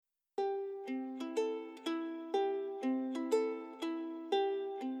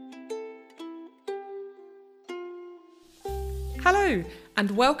Hello, and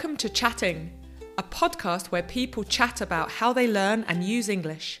welcome to Chatting, a podcast where people chat about how they learn and use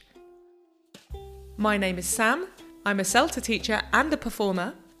English. My name is Sam, I'm a CELTA teacher and a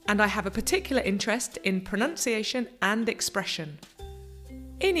performer, and I have a particular interest in pronunciation and expression.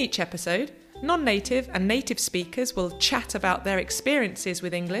 In each episode, non-native and native speakers will chat about their experiences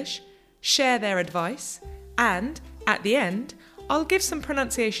with English, share their advice, and, at the end, I'll give some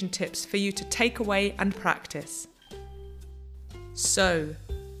pronunciation tips for you to take away and practice. So,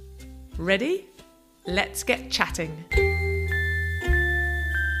 ready? Let's get chatting.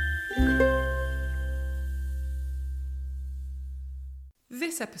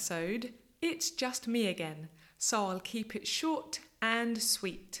 This episode, it's just me again, so I'll keep it short and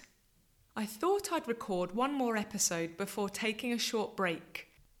sweet. I thought I'd record one more episode before taking a short break.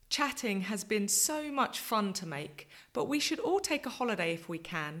 Chatting has been so much fun to make, but we should all take a holiday if we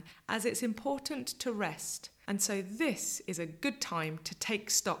can, as it's important to rest. And so this is a good time to take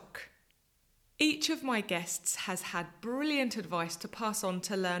stock. Each of my guests has had brilliant advice to pass on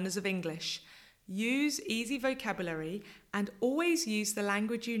to learners of English. Use easy vocabulary and always use the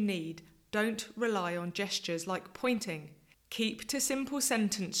language you need. Don't rely on gestures like pointing. Keep to simple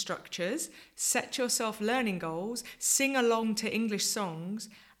sentence structures, set yourself learning goals, sing along to English songs,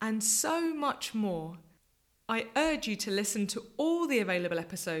 and so much more. I urge you to listen to all the available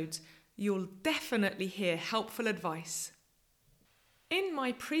episodes. You'll definitely hear helpful advice. In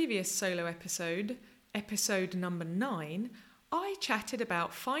my previous solo episode, episode number 9, I chatted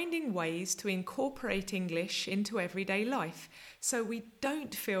about finding ways to incorporate English into everyday life so we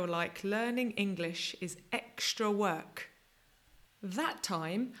don't feel like learning English is extra work. That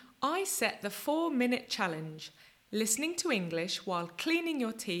time, I set the 4-minute challenge, listening to English while cleaning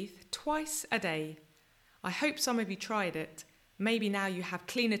your teeth twice a day. I hope some of you tried it. Maybe now you have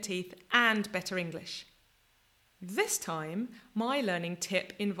cleaner teeth and better English. This time, my learning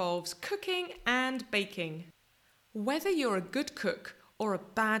tip involves cooking and baking. Whether you're a good cook or a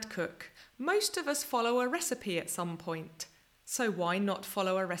bad cook, most of us follow a recipe at some point. So why not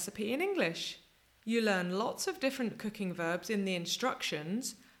follow a recipe in English? You learn lots of different cooking verbs in the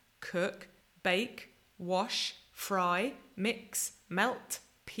instructions: cook, bake, wash, fry, mix, melt,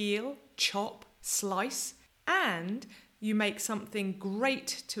 peel, chop, slice, and you make something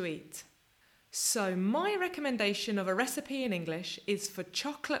great to eat. So my recommendation of a recipe in English is for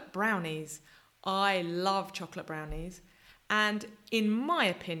chocolate brownies. I love chocolate brownies. And in my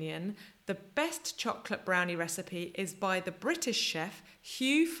opinion, the best chocolate brownie recipe is by the British chef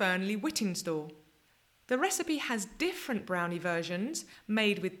Hugh Fearnley-Whittingstall. The recipe has different brownie versions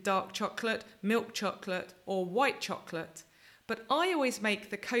made with dark chocolate, milk chocolate, or white chocolate, but I always make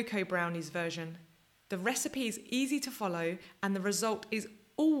the cocoa brownies version. The recipe is easy to follow and the result is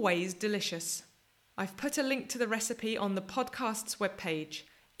always delicious. I've put a link to the recipe on the podcast's webpage.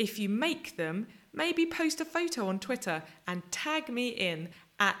 If you make them, maybe post a photo on Twitter and tag me in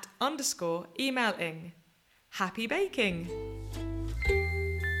 @_emailing. Happy baking!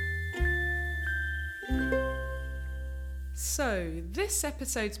 So, this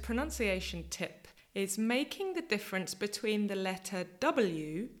episode's pronunciation tip is making the difference between the letter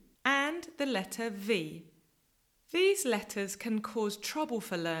W and the letter V. These letters can cause trouble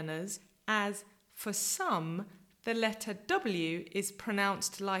for learners as, for some, the letter W is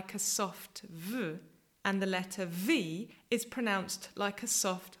pronounced like a soft V and the letter V is pronounced like a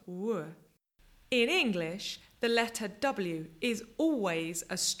soft W. In English, the letter W is always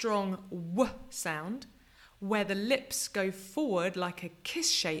a strong W sound, where the lips go forward like a kiss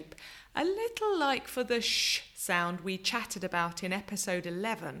shape, a little like for the sh sound we chatted about in episode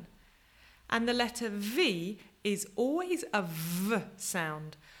 11. And the letter V is always a V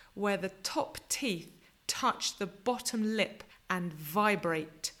sound, where the top teeth touch the bottom lip and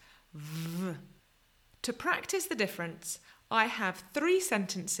vibrate. V. To practice the difference, I have 3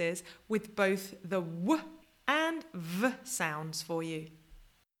 sentences with both the W and V sounds for you.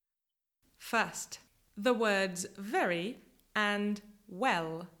 First, the words very and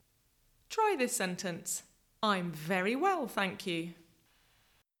well. Try this sentence. I'm very well, thank you.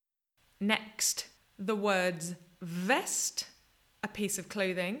 Next, the words vest, a piece of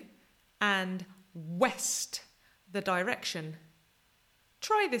clothing, and west, the direction.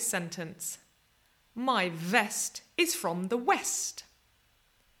 Try this sentence. My vest is from the west.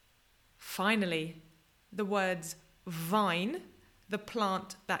 Finally, the words vine, the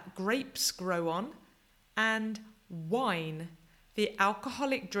plant that grapes grow on, and wine, the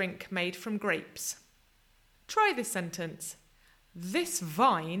alcoholic drink made from grapes. Try this sentence. This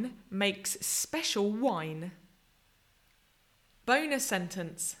vine makes special wine. Bonus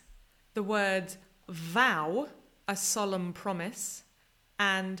sentence. The words vow, a solemn promise,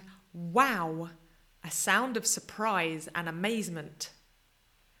 and wow, a sound of surprise and amazement.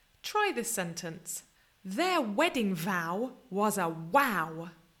 Try this sentence. Their wedding vow was a wow.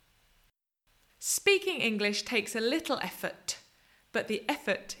 Speaking English takes a little effort, but the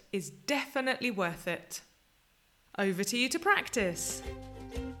effort is definitely worth it. Over to you to practice.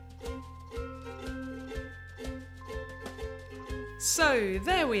 So,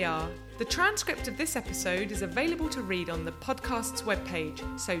 there we are. The transcript of this episode is available to read on the podcast's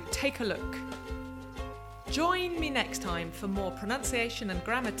webpage, so take a look. Join me next time for more pronunciation and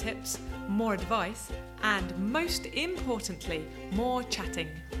grammar tips, more advice, and most importantly, more chatting.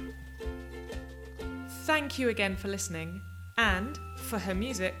 Thank you again for listening, and for her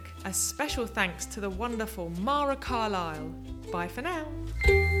music, a special thanks to the wonderful Mara Carlisle. Bye for now.